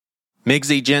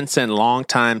Migsy Jensen,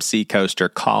 longtime Seacoaster,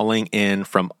 calling in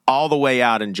from all the way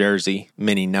out in Jersey.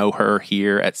 Many know her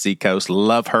here at Seacoast,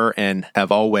 love her, and have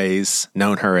always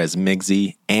known her as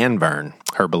Migsy and Vern,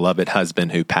 her beloved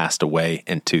husband who passed away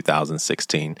in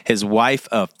 2016. His wife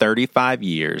of 35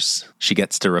 years. She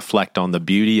gets to reflect on the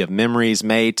beauty of memories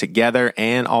made together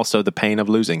and also the pain of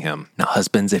losing him. Now,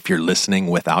 husbands, if you're listening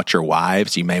without your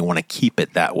wives, you may want to keep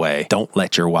it that way. Don't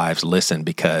let your wives listen,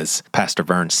 because Pastor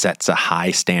Vern sets a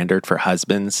high standard for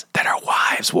husbands that our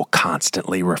wives will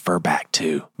constantly refer back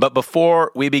to. But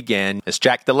before we begin, it's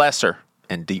Jack the Lesser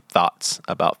and deep thoughts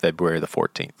about February the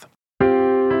 14th.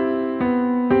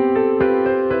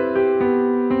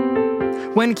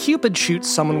 When Cupid shoots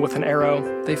someone with an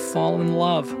arrow, they fall in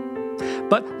love.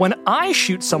 But when I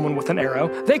shoot someone with an arrow,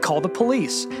 they call the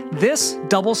police. This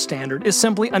double standard is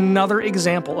simply another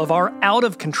example of our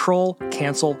out-of-control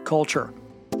cancel culture.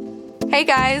 Hey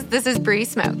guys, this is Bree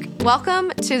Smoke. Welcome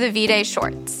to the V-Day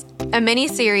Shorts, a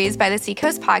mini-series by the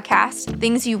Seacoast podcast,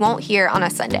 Things You Won't Hear on a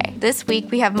Sunday. This week,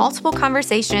 we have multiple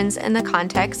conversations in the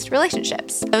context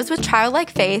relationships. Those with childlike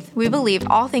faith, we believe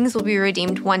all things will be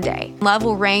redeemed one day. Love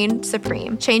will reign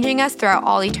supreme, changing us throughout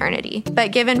all eternity.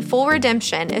 But given full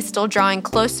redemption is still drawing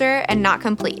closer and not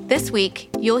complete. This week,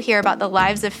 you'll hear about the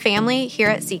lives of family here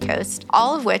at Seacoast,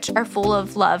 all of which are full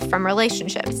of love from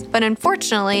relationships, but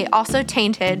unfortunately also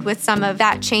tainted with some of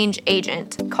that change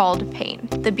agent called pain.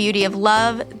 The beauty of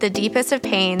love, the deepest of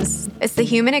pains, is the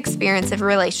human experience of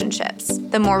relationships.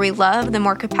 The more we love, the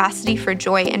more capacity for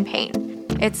joy and pain.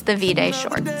 It's the V-Day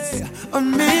Shorts. A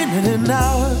minute, an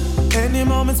hour, any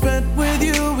moment spent with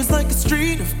you is like a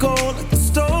street of gold, like the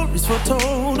stories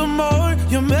foretold. The more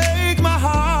you make my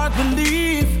heart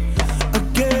believe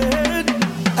again.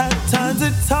 At times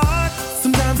it's hard,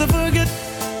 sometimes I forget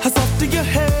how soft are your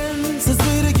hands, how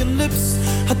sweet are your lips,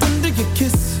 how tender your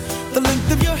kiss, the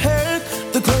length of your hair,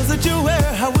 the clothes that you wear,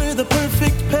 how we're the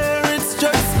perfect pair, it's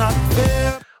just not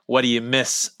fair. What do you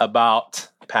miss about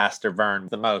Pastor Vern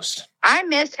the most? I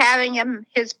miss having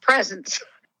his presence.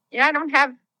 I don't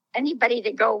have anybody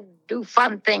to go do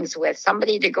fun things with,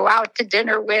 somebody to go out to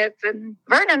dinner with. And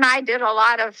Vern and I did a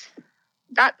lot of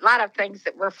things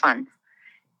that were fun.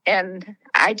 And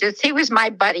he was my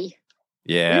buddy.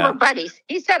 Yeah. We were buddies.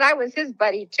 He said I was his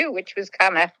buddy too, which was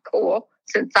kind of cool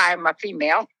since I'm a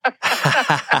female.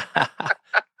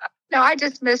 No, I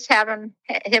just miss having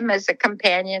him as a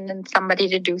companion and somebody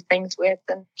to do things with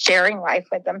and sharing life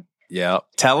with him. Yeah.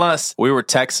 Tell us, we were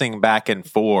texting back and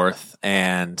forth,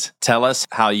 and tell us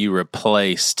how you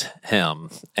replaced him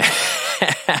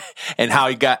and how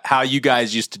you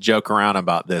guys used to joke around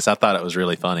about this. I thought it was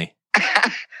really funny.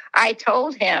 I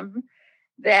told him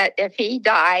that if he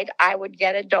died, I would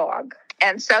get a dog.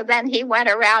 And so then he went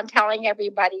around telling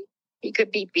everybody he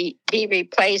could be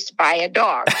replaced by a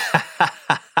dog.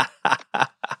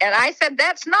 And I said,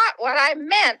 that's not what I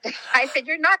meant. I said,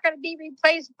 you're not going to be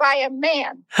replaced by a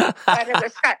man. But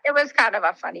it was kind of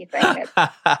a funny thing.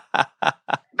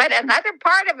 But another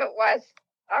part of it was,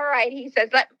 all right, he says,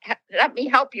 let me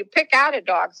help you pick out a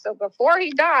dog. So before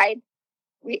he died,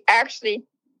 we actually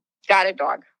got a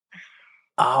dog.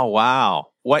 Oh, wow.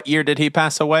 What year did he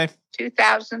pass away?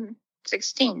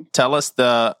 2016. Tell us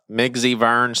the Migsy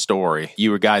Vern story.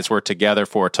 You guys were together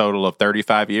for a total of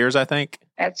 35 years, I think?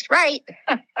 That's right.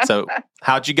 So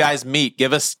how'd you guys meet?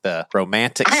 Give us the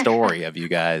romantic story of you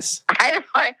guys. I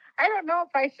don't know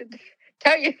if I should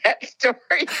tell you that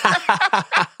story.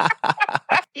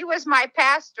 He was my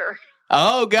pastor.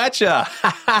 Oh, gotcha.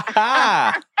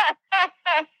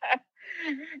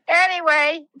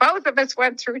 Anyway, both of us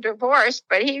went through divorce,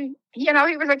 but he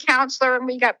was a counselor and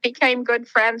we became good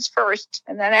friends first.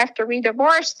 And then after we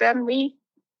divorced, then we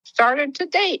started to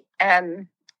date and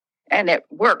it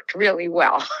worked really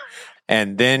well.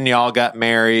 And then y'all got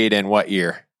married in what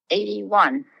year?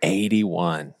 81.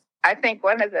 81. I think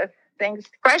one of the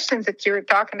questions that you were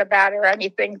talking about are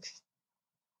anything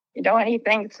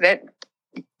that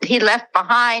he left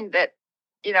behind that,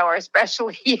 are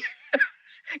especially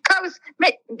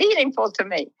meaningful to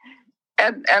me.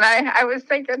 And I was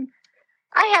thinking,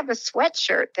 I have a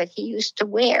sweatshirt that he used to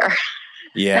wear.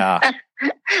 Yeah.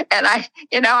 And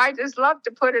I just love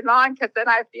to put it on because then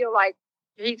I feel like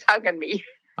he's hugging me.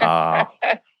 I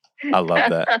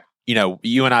love that.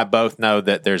 You and I both know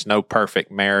that there's no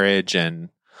perfect marriage, and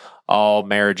all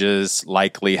marriages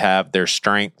likely have their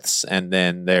strengths and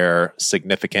then their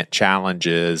significant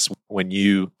challenges. When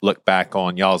you look back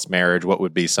on y'all's marriage, what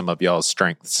would be some of y'all's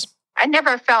strengths? I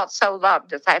never felt so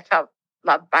loved as I felt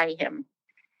loved by him.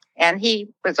 And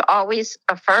he was always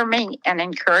affirming and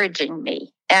encouraging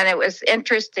me. And it was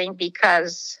interesting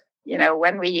because,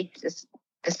 when we just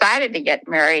decided to get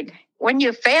married, when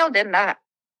you failed in a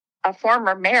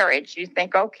former marriage, you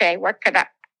think, okay, what could I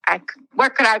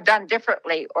have done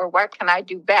differently, or what can I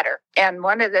do better? And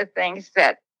one of the things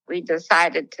that we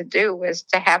decided to do was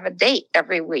to have a date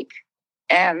every week.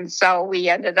 And so we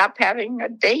ended up having a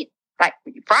date. Like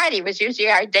Friday was usually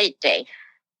our date day.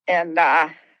 And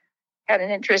had an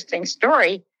interesting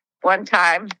story. One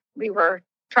time we were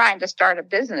trying to start a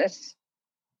business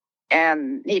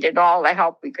and needed all the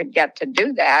help we could get to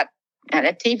do that. And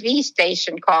a TV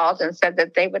station called and said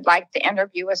that they would like to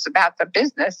interview us about the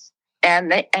business.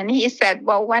 And he said,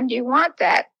 well, when do you want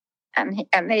that? And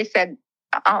they said,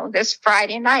 oh, this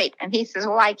Friday night. And he says,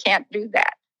 well, I can't do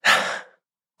that.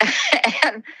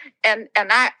 and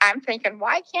I'm thinking,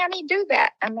 why can't he do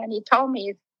that? And then he told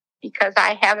me, because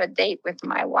I have a date with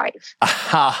my wife.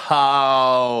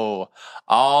 Oh,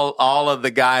 all of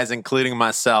the guys, including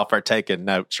myself, are taking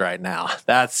notes right now.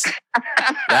 That's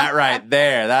that right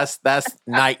there. That's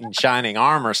knight in shining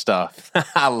armor stuff.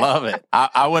 I love it.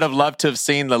 I would have loved to have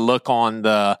seen the look on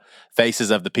the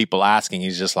faces of the people asking.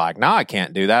 He's just like, no, I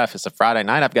can't do that. If it's a Friday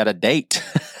night, I've got a date.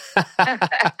 Yeah, well,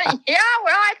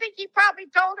 I think he probably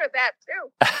told her that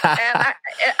too. And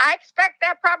I expect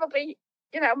that probably,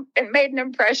 it made an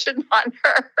impression on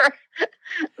her.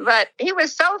 But he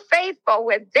was so faithful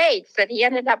with dates that he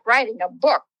ended up writing a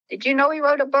book. Did you know he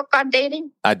wrote a book on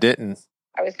dating? I didn't.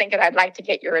 I was thinking I'd like to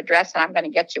get your address, and I'm going to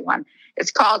get you one.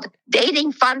 It's called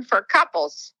Dating Fun for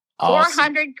Couples. Awesome.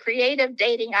 400 creative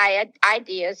dating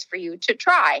ideas for you to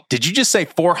try. Did you just say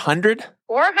 400?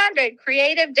 400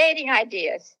 creative dating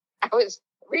ideas. I was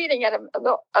reading it a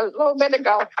little bit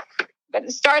ago, but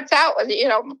it starts out with,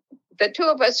 the two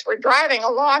of us were driving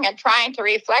along and trying to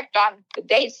reflect on the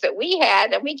dates that we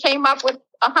had, and we came up with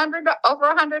over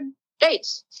 100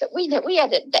 dates that we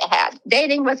had.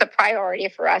 Dating was a priority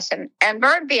for us, and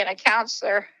Vern, being a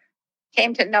counselor,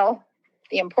 came to know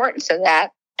the importance of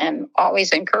that, and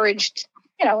always encouraged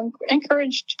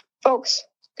folks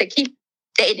to keep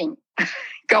dating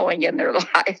going in their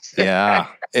lives. Yeah.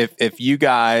 If you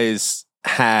guys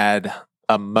had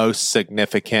a most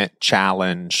significant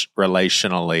challenge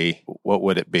relationally, what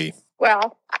would it be?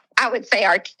 Well, I would say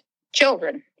our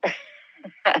children.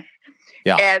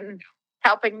 Yeah. And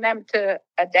helping them to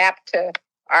adapt to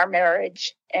our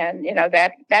marriage. And,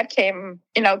 that came,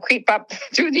 creep up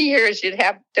through the years. You'd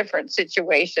have different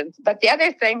situations. But the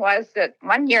other thing was that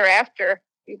 1 year after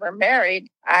we were married,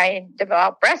 I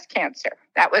developed breast cancer.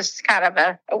 That was kind of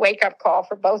a wake-up call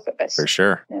for both of us. For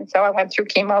sure. And so I went through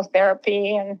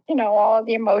chemotherapy and, all of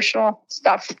the emotional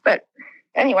stuff. But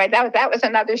anyway, that was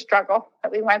another struggle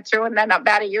that we went through. And then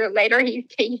about a year later,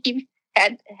 he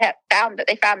had found that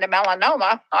they found a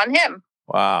melanoma on him.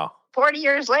 Wow. 40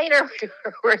 years later,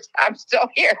 I'm still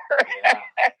here.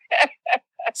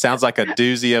 Sounds like a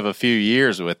doozy of a few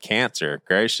years with cancer.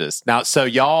 Gracious. Now, so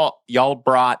y'all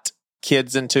brought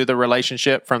kids into the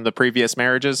relationship from the previous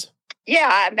marriages?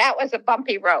 Yeah, and that was a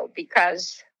bumpy road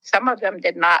because some of them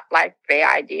did not like the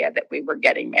idea that we were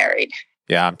getting married.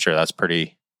 Yeah, I'm sure that's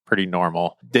pretty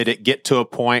normal. Did it get to a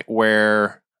point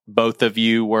where both of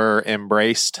you were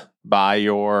embraced by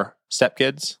your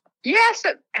stepkids? Yes,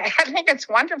 I think it's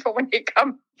wonderful when you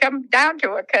come down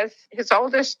to it, because his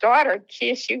oldest daughter,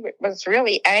 she was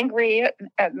really angry,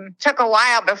 and took a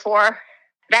while before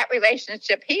that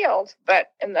relationship healed.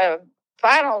 But in the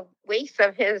final weeks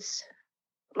of his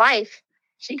life,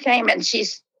 she came and she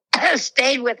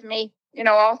stayed with me,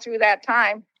 all through that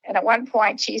time. And at one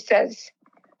point she says,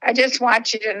 I just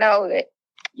want you to know that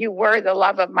you were the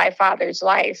love of my father's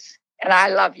life. And I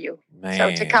love you. Man.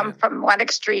 So to come from one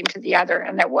extreme to the other,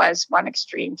 and there was one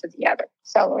extreme to the other.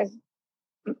 So it was,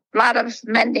 a lot of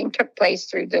mending took place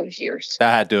through those years.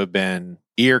 That had to have been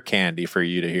ear candy for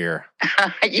you to hear.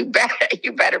 You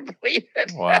better believe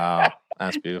it. Wow,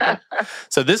 that's beautiful.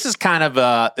 So this is kind of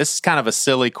a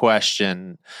silly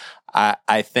question.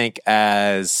 I think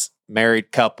as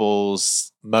married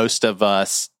couples, most of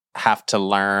us have to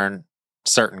learn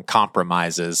certain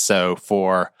compromises. So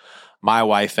for my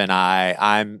wife and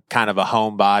I'm kind of a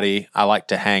homebody. I like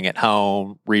to hang at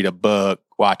home, read a book,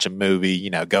 watch a movie,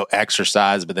 go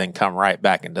exercise, but then come right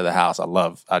back into the house.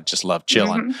 I just love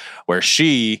chilling. Mm-hmm. Where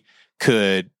she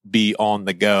could be on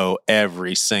the go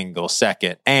every single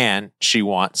second, and she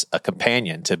wants a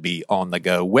companion to be on the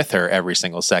go with her every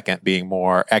single second, being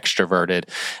more extroverted.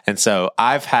 And so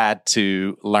I've had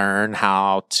to learn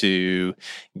how to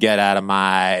get out of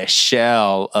my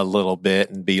shell a little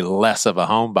bit and be less of a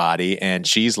homebody. And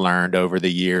she's learned over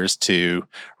the years to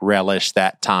relish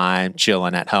that time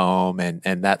chilling at home and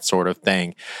that sort of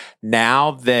thing.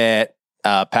 Now that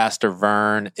Pastor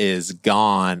Vern is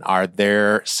gone, are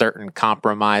there certain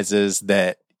compromises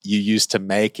that you used to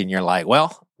make and you're like,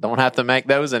 well, don't have to make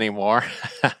those anymore?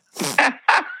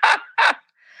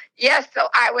 Yes, so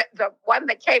the one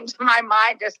that came to my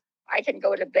mind is I can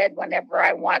go to bed whenever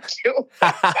I want to.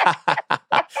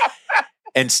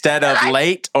 Instead of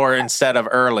late or instead of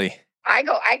early? I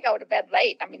go to bed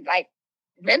late. I mean, like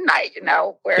midnight,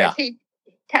 whereas he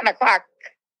 10 o'clock,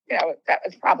 that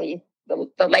was probably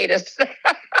the latest.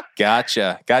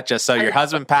 Gotcha. So your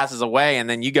husband passes away and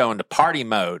then you go into party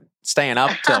mode, staying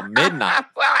up till midnight.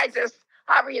 Well,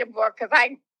 I'll read a book because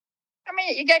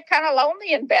you get kind of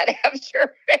lonely in bed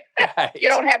after you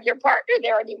don't have your partner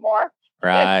there anymore.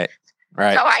 Right.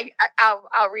 So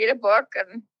I'll read a book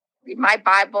and read my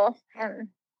Bible,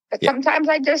 but sometimes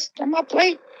I'm up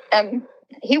late, and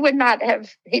he would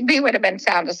have been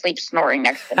sound asleep snoring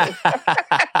next to me.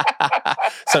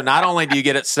 So not only do you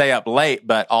get to stay up late,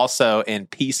 but also in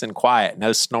peace and quiet,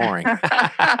 no snoring.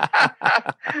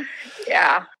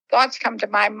 Yeah, thoughts come to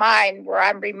my mind where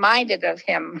I'm reminded of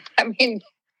him. When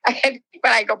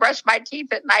I go brush my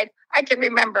teeth at night, I can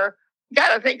remember.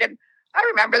 I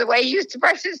remember the way he used to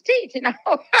brush his teeth,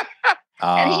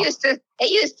 And he used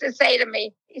to say to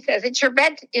me, he says, "It's your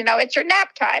bed, it's your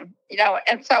nap time,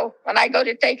 And so when I go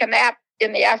to take a nap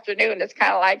in the afternoon, it's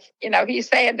kind of like, he's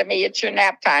saying to me, "It's your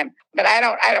nap time." But I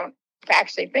don't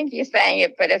actually think he's saying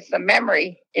it, but it's the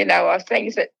memory, of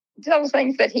those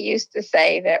things that he used to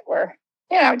say that were,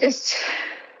 just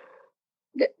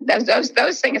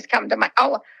those things come to mind.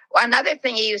 Oh, another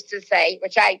thing he used to say,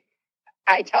 which I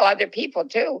tell other people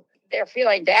too, they're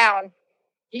feeling down.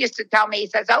 He used to tell me, he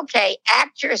says, "Okay,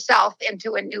 act yourself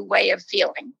into a new way of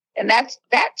feeling." And that's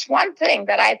one thing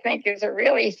that I think is a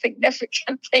really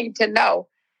significant thing to know.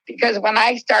 Because when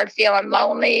I start feeling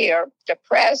lonely or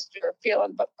depressed or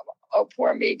feeling, oh,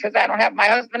 poor me, because I don't have my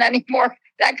husband anymore,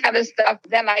 that kind of stuff,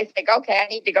 then I think, okay, I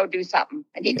need to go do something.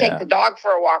 I need to take the dog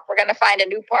for a walk. We're going to find a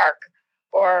new park.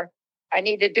 Or I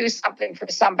need to do something for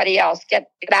somebody else, get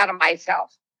out of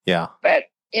myself. Yeah. But,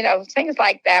 things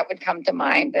like that would come to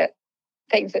mind,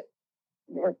 things that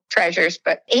were treasures.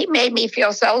 But he made me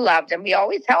feel so loved, and we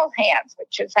always held hands,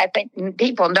 which is, I think,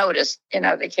 people noticed,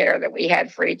 the care that we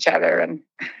had for each other. And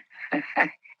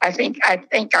I think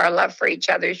our love for each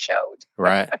other showed.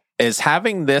 Right. Is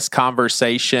having this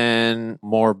conversation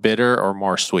more bitter or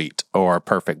more sweet, or a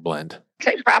perfect blend?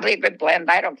 It's probably a good blend.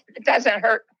 It doesn't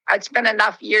hurt. It's been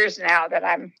enough years now that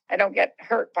I don't get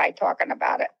hurt by talking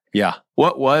about it. Yeah.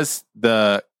 What was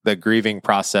the grieving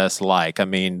process like? I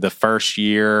mean, the first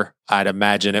year, I'd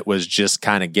imagine it was just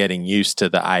kind of getting used to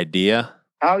the idea.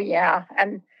 Oh, yeah.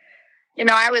 And,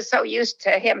 I was so used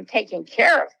to him taking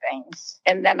care of things.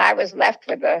 And then I was left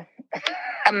with a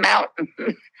mountain,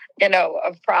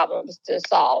 of problems to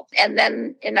solve. And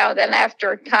then, then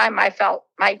after a time, I felt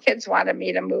my kids wanted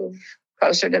me to move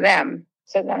closer to them.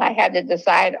 So then I had to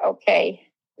decide, okay,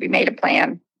 we made a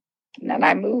plan. And then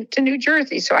I moved to New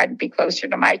Jersey so I'd be closer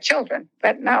to my children.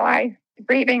 But no,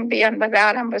 grieving being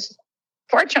without him was,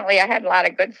 fortunately, I had a lot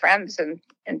of good friends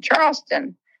in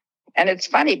Charleston. And it's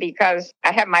funny because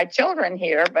I have my children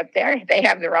here, but they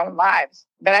have their own lives.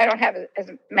 But I don't have as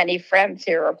many friends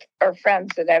here or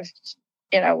friends that have,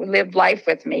 lived life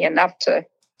with me enough to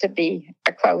be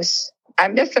close. I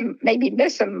miss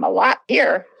him a lot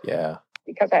here. Yeah.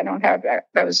 Because I don't have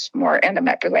those more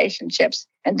intimate relationships.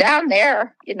 And down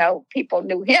there, people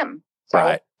knew him. So,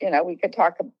 right. We could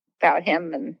talk about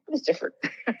him, and it was different.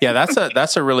 Yeah,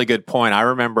 that's a really good point. I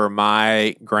remember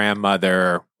my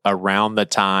grandmother, around the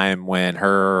time when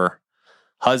her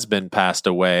husband passed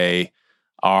away,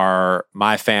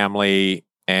 my family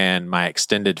and my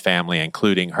extended family,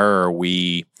 including her,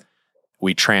 we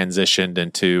transitioned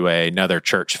into another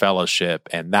church fellowship.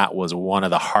 And that was one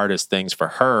of the hardest things for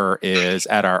her. Is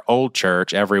at our old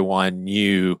church, everyone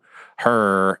knew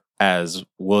her as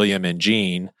William and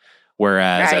Jean,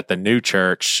 whereas at the new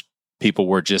church, people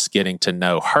were just getting to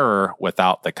know her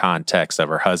without the context of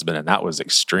her husband. And that was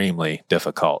extremely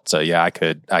difficult. So yeah, I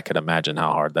could imagine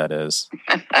how hard that is.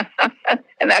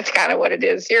 And that's kind of what it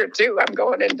is here too. I'm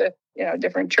going into,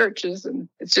 different churches, and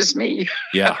it's just me.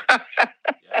 Yeah.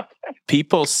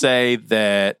 People say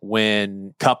that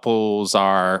when couples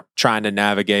are trying to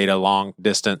navigate a long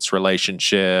distance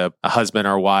relationship, a husband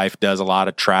or wife does a lot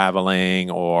of traveling,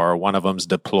 or one of them's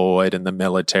deployed in the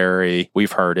military.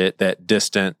 We've heard it that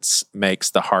distance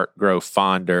makes the heart grow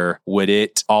fonder. Would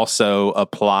it also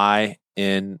apply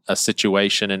in a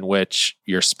situation in which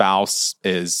your spouse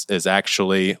is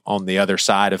actually on the other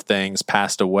side of things,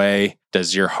 passed away?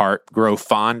 Does your heart grow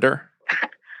fonder?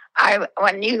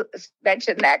 When you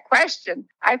mentioned that question,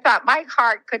 I thought my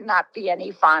heart could not be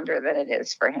any fonder than it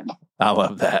is for him. I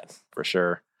love that, for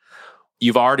sure.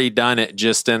 You've already done it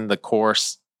just in the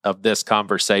course of this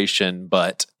conversation,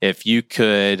 but if you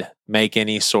could make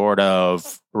any sort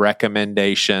of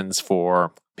recommendations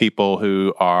for people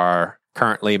who are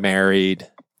currently married,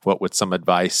 what would some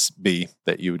advice be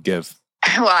that you would give?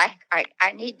 Well,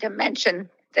 I need to mention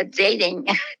that dating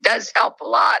does help a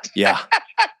lot. Yeah.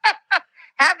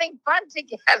 Having fun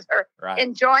together, Right.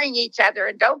 enjoying each other.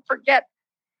 And don't forget,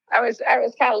 I was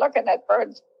kind of looking at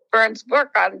Vern's book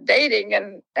on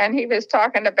dating, and he was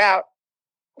talking about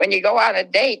when you go on a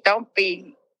date, don't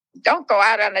go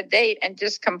out on a date and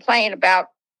just complain about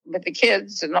with the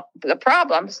kids and the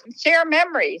problems. Share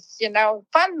memories,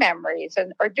 fun memories,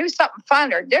 or do something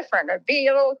fun or different, or be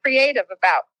a little creative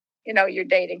about, your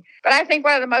dating. But I think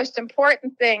one of the most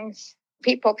important things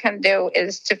people can do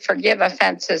is to forgive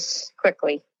offenses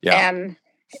quickly. Yeah. And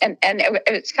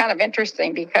it's kind of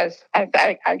interesting because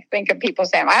I think of people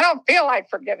saying, I don't feel like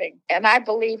forgiving. And I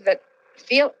believe that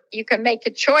you can make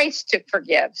a choice to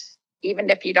forgive, even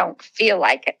if you don't feel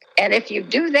like it. And if you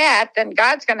do that, then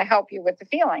God's going to help you with the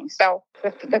feeling. So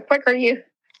the quicker you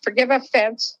forgive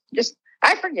offense,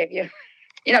 I forgive you.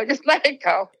 Just let it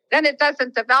go. Then it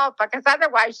doesn't develop, because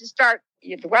otherwise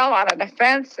you dwell on an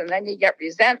offense, and then you get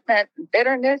resentment and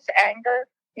bitterness, anger,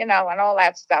 and all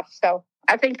that stuff. So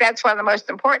I think that's one of the most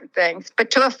important things. But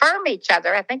to affirm each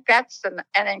other, I think that's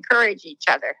and encourage each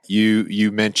other.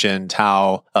 You mentioned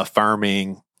how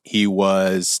affirming he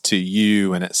was to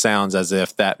you, and it sounds as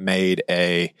if that made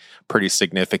a pretty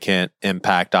significant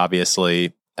impact,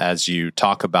 obviously, as you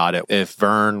talk about it. If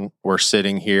Vern were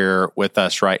sitting here with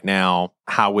us right now,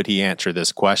 how would he answer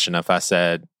this question if I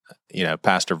said,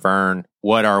 Pastor Vern,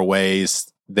 what are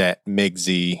ways that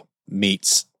Migsy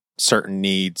meets certain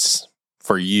needs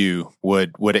for you?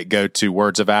 Would it go to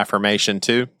words of affirmation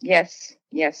too? Yes,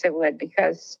 it would,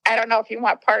 because I don't know if you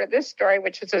want part of this story,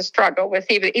 which was a struggle with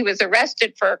he was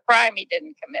arrested for a crime he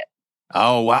didn't commit.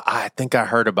 Oh, well, I think I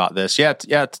heard about this. Yeah,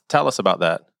 tell us about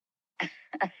that.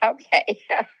 Okay.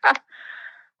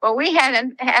 Well, we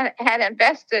had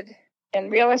invested in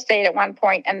real estate at one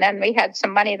point, and then we had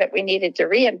some money that we needed to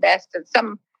reinvest.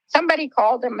 And somebody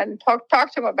called him and talked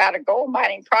to him about a gold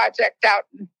mining project out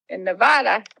in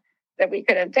Nevada that we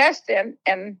could invest in.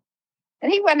 And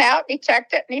he went out, he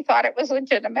checked it, and he thought it was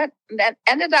legitimate, and then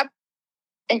ended up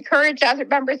encourage other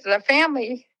members of the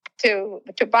family to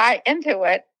buy into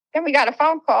it. Then we got a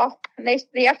phone call, and the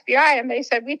FBI, and they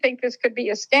said, we think this could be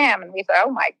a scam. And we thought,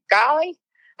 oh my golly.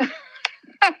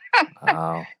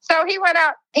 Wow. So he went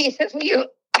out, he says,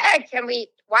 can we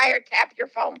wiretap your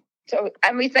phone?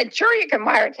 And we said, sure, you can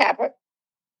wiretap it.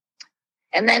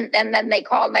 And then they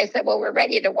called and they said, well, we're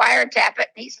ready to wiretap it.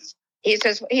 And he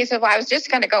says, well, I was just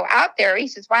going to go out there. He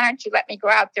says, why don't you let me go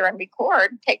out there and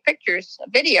record, take pictures,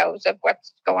 videos of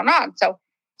what's going on? So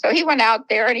he went out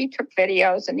there and he took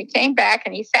videos, and he came back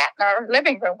and he sat in our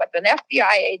living room with an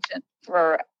FBI agent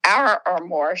for an hour or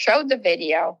more, showed the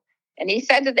video. And he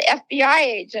said to the FBI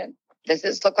agent, does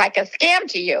this look like a scam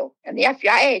to you? And the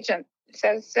FBI agent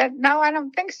said, no, I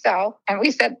don't think so. And we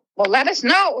said, well, let us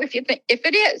know if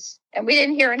it is. And we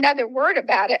didn't hear another word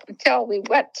about it until we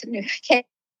came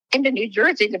to New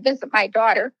Jersey to visit my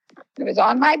daughter. It was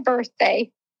on my birthday,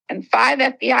 and 5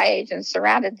 FBI agents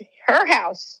surrounded her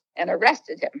house and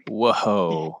arrested him.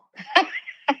 Whoa.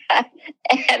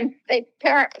 And they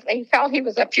apparently felt he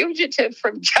was a fugitive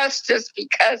from justice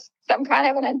because some kind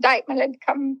of an indictment had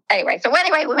come. Anyway,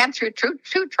 we went through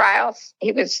two trials.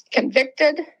 He was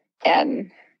convicted,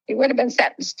 and he would have been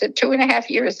sentenced to 2.5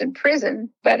 years in prison,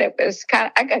 but it was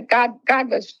kind of, God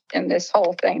was in this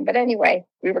whole thing. But anyway,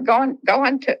 we were going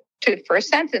for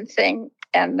sentencing,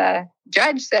 and the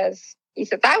judge says, he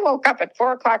says, I woke up at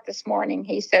 4:00 this morning,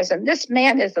 he says, and this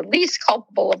man is the least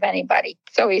culpable of anybody.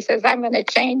 So he says, I'm going to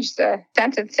change the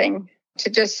sentencing to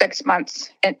just 6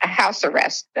 months in house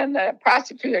arrest. Then the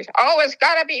prosecutor said, it's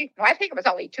got to be, I think it was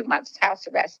only 2 months house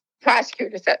arrest.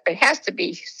 Prosecutor said, it has to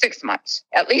be 6 months,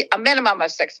 at least a minimum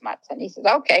of 6 months. And he says,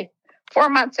 okay, 4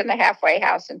 months in the halfway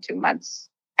house and 2 months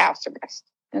house arrest.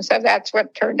 And so that's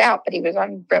what turned out. But he was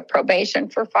on probation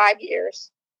for 5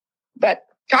 years. But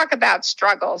talk about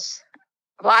struggles.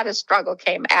 A lot of struggle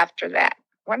came after that.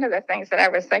 One of the things that I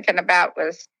was thinking about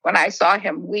was when I saw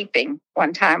him weeping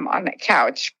one time on the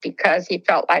couch because he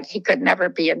felt like he could never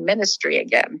be in ministry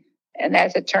again. And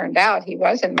as it turned out, he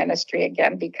was in ministry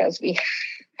again because we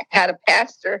had a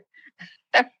pastor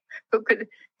who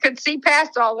could see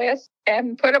past all this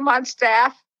and put him on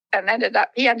staff, and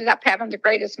he ended up having the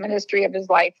greatest ministry of his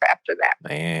life after that.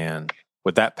 Man.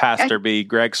 Would that pastor be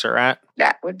Greg Surratt?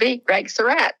 That would be Greg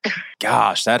Surratt.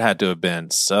 Gosh, that had to have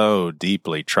been so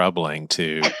deeply troubling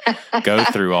to go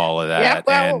through all of that.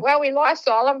 Yeah, well, we lost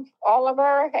all of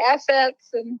our assets,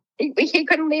 and he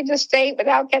couldn't leave the state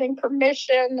without getting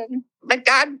permission. But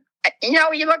God,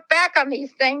 you look back on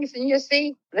these things and you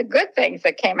see the good things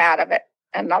that came out of it,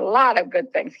 and a lot of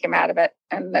good things came out of it.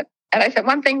 And I said,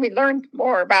 one thing we learned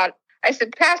more about. I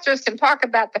said, pastors can talk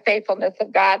about the faithfulness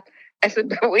of God. I said,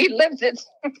 but we lived it.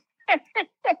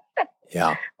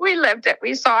 Yeah. We lived it.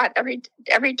 We saw it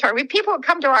every turn. People would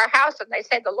come to our house and they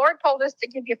say, the Lord told us to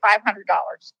give you $500.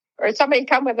 Or somebody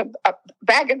come with a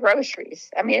bag of groceries.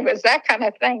 I mean, it was that kind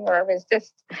of thing where it was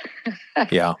just...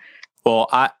 Yeah. Well,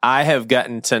 I have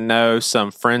gotten to know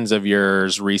some friends of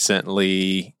yours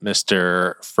recently,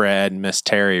 Mr. Fred and Miss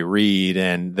Terry Reed,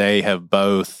 and they have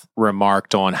both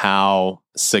remarked on how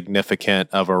significant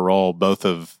of a role both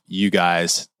of you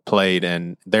guys played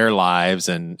in their lives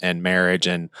and marriage.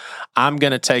 And I'm going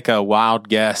to take a wild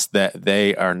guess that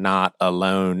they are not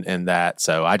alone in that.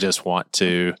 So I just want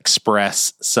to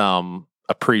express some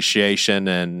appreciation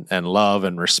and love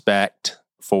and respect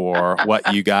for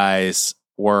what you guys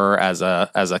were as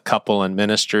a couple in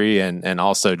ministry, and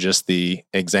also just the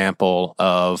example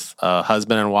of a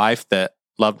husband and wife that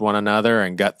loved one another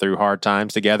and got through hard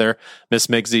times together. Miss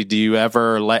Migsy, do you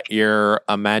ever let your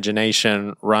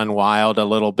imagination run wild a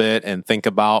little bit and think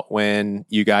about when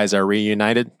you guys are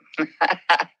reunited?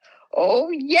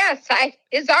 Oh, yes.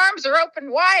 His arms are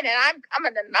open wide, and I'm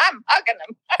coming and I'm hugging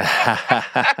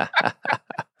him.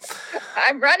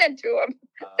 I'm running to him.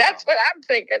 That's what I'm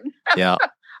thinking. Yeah.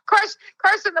 Of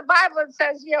course, in the Bible it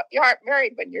says you aren't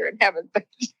married when you're in heaven.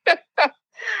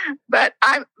 But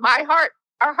our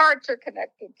hearts are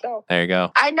connected. So there you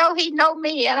go. I know he'd know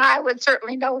me, and I would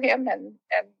certainly know him, and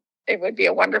it would be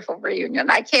a wonderful reunion.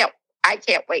 I can't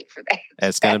wait for that.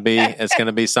 It's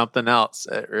gonna be something else.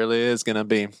 It really is gonna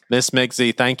be. Miss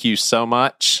Migsy, thank you so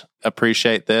much.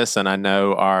 Appreciate this, and I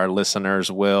know our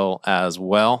listeners will as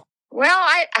well. Well,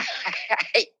 I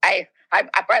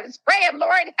was praying,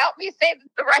 Lord, help me say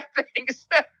the right things.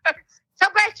 So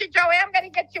bless you, Joey. I'm going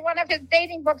to get you one of his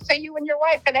dating books so you and your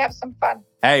wife can have some fun.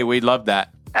 Hey, we'd love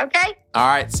that. Okay? All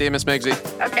right. See you, Miss Migsy.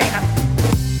 Okay.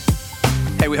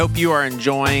 Hey, we hope you are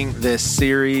enjoying this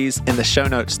series. In the show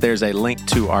notes, there's a link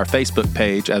to our Facebook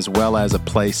page as well as a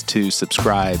place to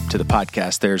subscribe to the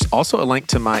podcast. There's also a link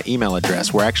to my email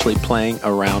address. We're actually playing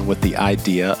around with the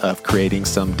idea of creating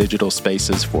some digital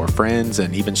spaces for friends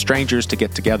and even strangers to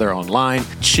get together online,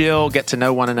 chill, get to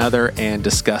know one another, and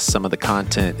discuss some of the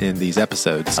content in these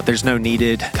episodes. There's no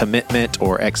needed commitment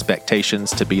or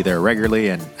expectations to be there regularly,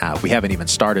 and we haven't even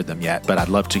started them yet, but I'd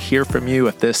love to hear from you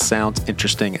if this sounds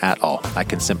interesting at all. I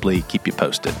can simply keep you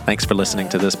posted. Thanks for listening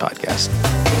to this podcast.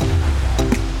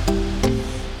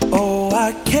 Oh,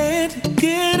 I can't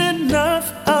get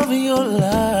enough of your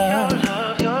love.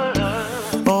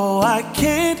 Oh, I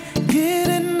can't get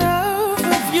enough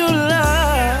of your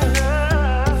love.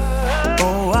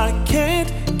 Oh, I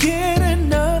can't get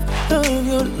enough of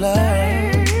your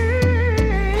love.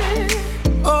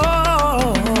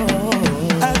 Oh,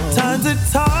 at times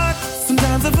it's hard.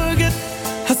 Sometimes I forget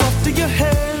how soft your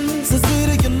hands, how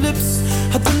sweet your lips,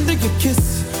 how tender your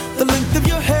kiss.